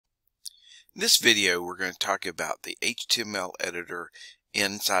In this video, we're going to talk about the HTML editor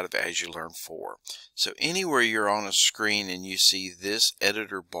inside of AsULearn 4. So anywhere you're on a screen and you see this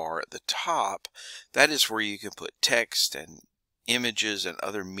editor bar at the top, that is where you can put text and images and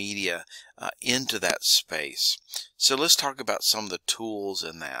other media into that space. So let's talk about some of the tools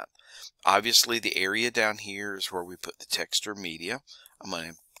in that. Obviously, the area down here is where we put the text or media. I'm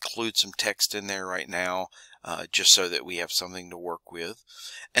going to include some text in there right now just so that we have something to work with.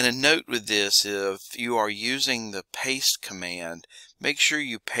 And a note with this, if you are using the paste command, make sure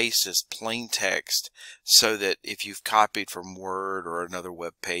you paste as plain text so that if you've copied from Word or another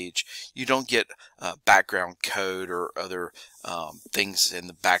web page, you don't get background code or other things in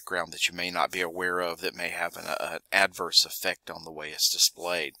the background that you may not be aware of that may have an adverse effect on the way it's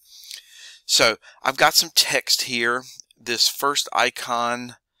displayed. So I've got some text here. This first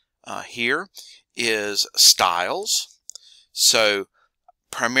icon here is styles. So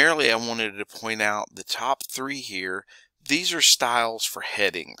primarily I wanted to point out the top three here. These are styles for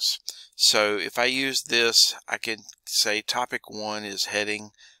headings. So if I use this, I can say topic 1 is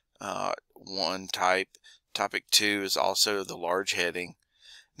heading 1 type. Topic 2 is also the large heading.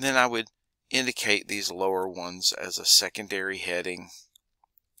 And then I would indicate these lower ones as a secondary heading.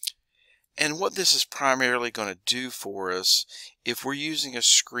 And what this is primarily going to do for us, if we're using a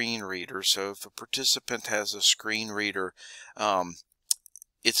screen reader, so if a participant has a screen reader,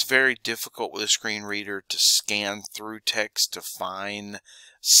 it's very difficult with a screen reader to scan through text to find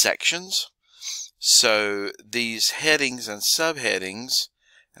sections. So these headings and subheadings,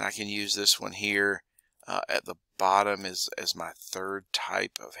 and I can use this one here at the bottom as my third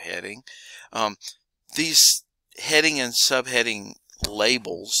type of heading. These heading and subheading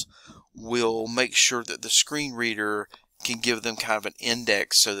labels will make sure that the screen reader can give them kind of an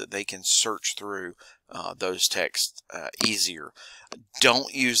index so that they can search through those texts easier.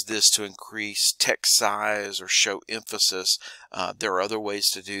 Don't use this to increase text size or show emphasis. There are other ways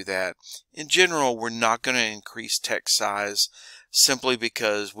to do that. In general, we're not going to increase text size simply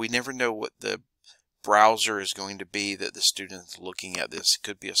because we never know what the browser is going to be that the student is looking at. This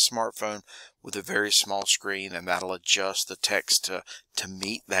could be a smartphone with a very small screen, and that'll adjust the text to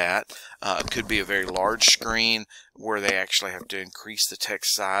meet that. It could be a very large screen where they actually have to increase the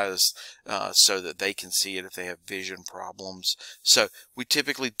text size so that they can see it if they have vision problems. So we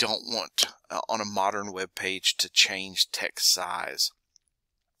typically don't want on a modern web page to change text size.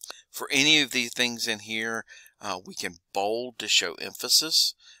 For any of these things in here, we can bold to show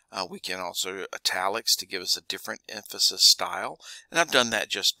emphasis. We can also italics to give us a different emphasis style, and I've done that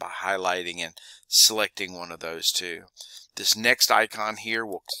just by highlighting and selecting one of those two. This next icon here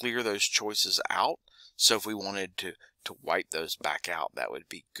will clear those choices out, so if we wanted to wipe those back out, that would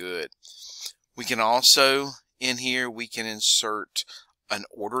be good. We can also, in here, we can insert an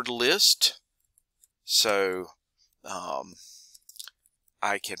ordered list. So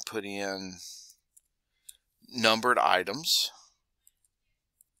I can put in numbered items.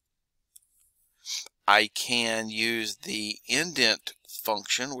 I can use the indent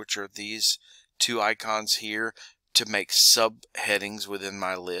function, which are these two icons here, to make subheadings within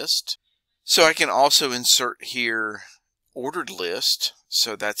my list. So I can also insert here ordered list.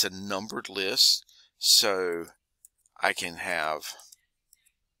 So that's a numbered list. So I can have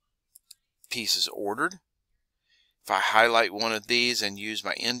pieces ordered. If I highlight one of these and use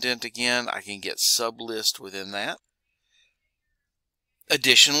my indent again, I can get sublist within that.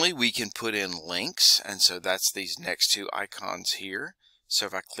 Additionally, we can put in links, and so that's these next two icons here. So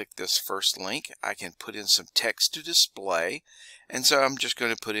if I click this first link, I can put in some text to display, and so I'm just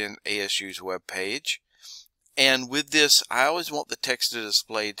going to put in ASU's web page. And with this, I always want the text to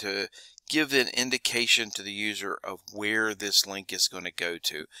display to give an indication to the user of where this link is going to go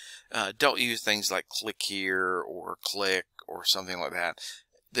to. Don't use things like click here or click or something like that.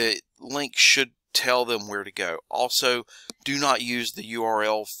 The link should tell them where to go. Also, do not use the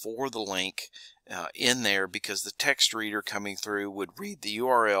URL for the link in there, because the text reader coming through would read the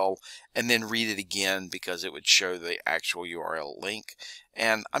URL and then read it again because it would show the actual URL link.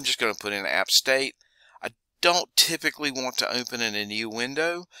 And I'm just going to put in app state. I don't typically want to open in a new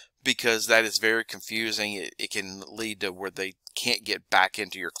window because that is very confusing. It can lead to where they can't get back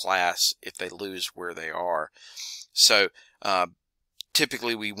into your class if they lose where they are. So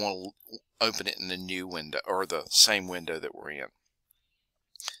typically we want to open it in a new window or the same window that we're in.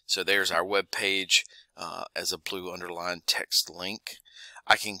 So there's our web page as a blue underlined text link.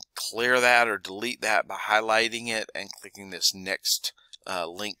 I can clear that or delete that by highlighting it and clicking this next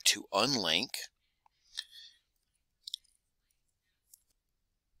link to unlink.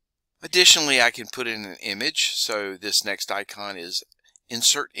 Additionally, I can put in an image. So this next icon is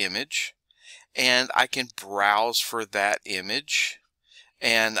insert image. and I can browse for that image.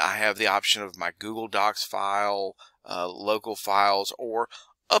 And I have the option of my Google Docs file, local files, or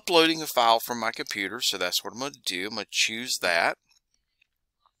uploading a file from my computer. So that's what I'm going to do. I'm going to choose that.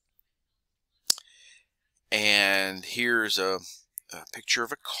 And here's a picture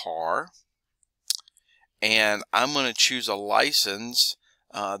of a car. And I'm going to choose a license.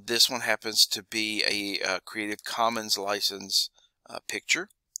 This one happens to be a Creative Commons license picture.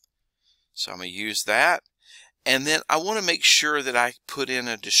 So I'm going to use that. And then I want to make sure that I put in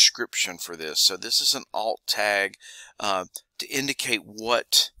a description for this. So this is an alt tag to indicate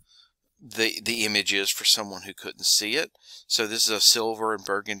what the image is for someone who couldn't see it. So this is a silver and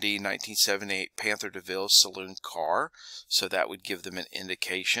burgundy 1978 Panther DeVille saloon car. So that would give them an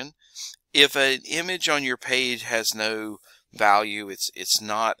indication. If an image on your page has no value, it's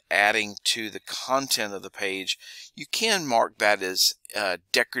not adding to the content of the page, you can mark that as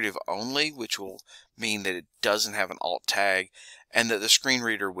decorative only, which will mean that it doesn't have an alt tag and that the screen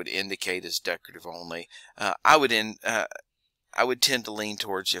reader would indicate as decorative only. I would tend to lean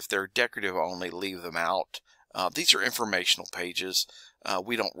towards, if they're decorative only, leave them out. These are informational pages.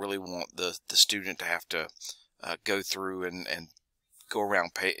 We don't really want the student to have to go through and go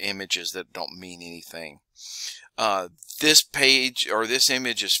around images that don't mean anything. This page or this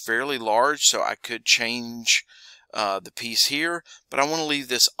image is fairly large, so I could change the piece here, but I want to leave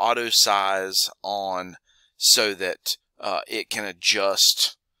this auto size on so that it can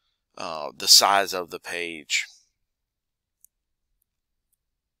adjust the size of the page.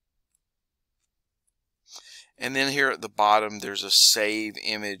 And then here at the bottom there's a save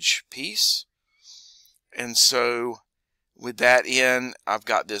image piece, and so with that in, I've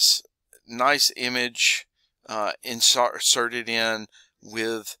got this nice image inserted in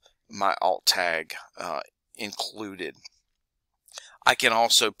with my alt tag included. I can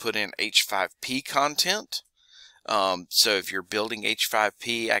also put in H5P content. So if you're building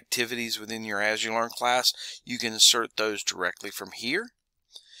H5P activities within your AsULearn class, you can insert those directly from here.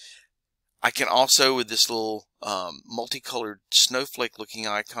 I can also, with this little multicolored snowflake looking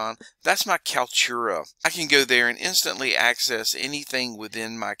icon, that's my Kaltura. I can go there and instantly access anything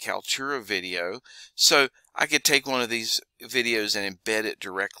within my Kaltura video. So I could take one of these videos and embed it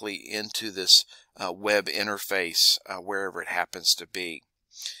directly into this web interface wherever it happens to be.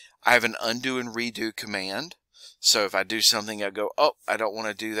 I have an undo and redo command. So if I do something, I go, oh, I don't want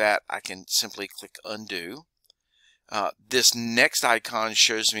to do that, I can simply click undo. This next icon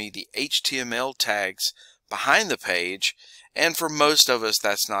shows me the HTML tags behind the page, and for most of us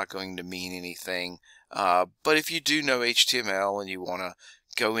that's not going to mean anything, but if you do know HTML and you want to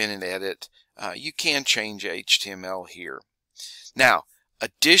go in and edit, you can change HTML here. Now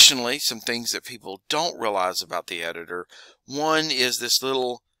additionally, some things that people don't realize about the editor, one is this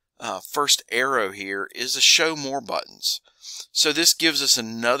little first arrow here is the show more buttons. So this gives us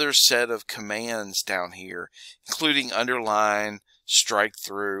another set of commands down here, including underline, strike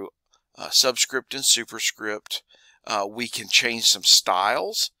through, subscript and superscript. We can change some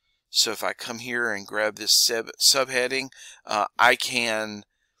styles. So if I come here and grab this subheading, I can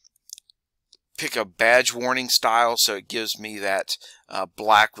pick a badge warning style, so it gives me that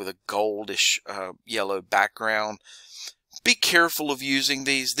black with a goldish yellow background. Be careful of using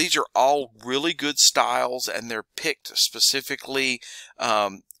these. These are all really good styles, and they're picked specifically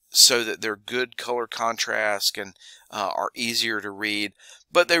so that they're good color contrast and are easier to read,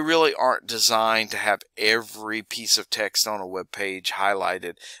 but they really aren't designed to have every piece of text on a web page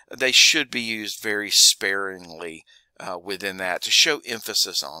highlighted. They should be used very sparingly within that to show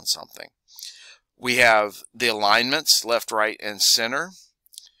emphasis on something. We have the alignments, left, right, and center.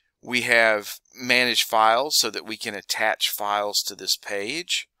 We have manage files so that we can attach files to this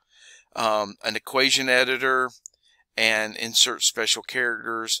page, an equation editor, and insert special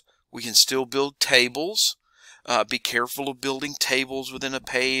characters. We can still build tables. Be careful of building tables within a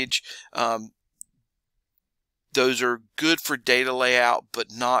page. Those are good for data layout,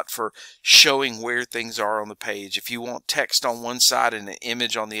 but not for showing where things are on the page. If you want text on one side and an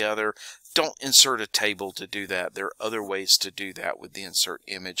image on the other, don't insert a table to do that. There are other ways to do that with the insert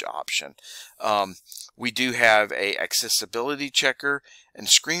image option. We do have a accessibility checker and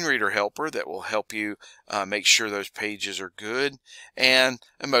screen reader helper that will help you make sure those pages are good, and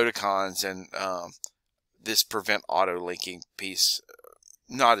emoticons and this prevent auto linking piece.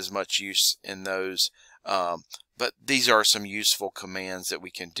 Not as much use in those, but these are some useful commands that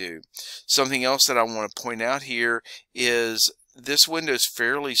we can do. Something else that I want to point out here is this window is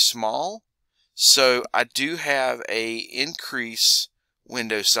fairly small, so I do have a increase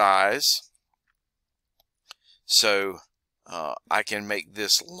window size, so I can make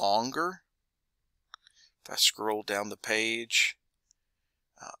this longer If I scroll down the page,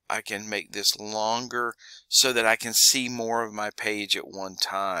 I can make this longer so that I can see more of my page at one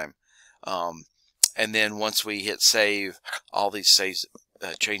time. And then once we hit save, all these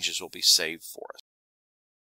changes will be saved for us.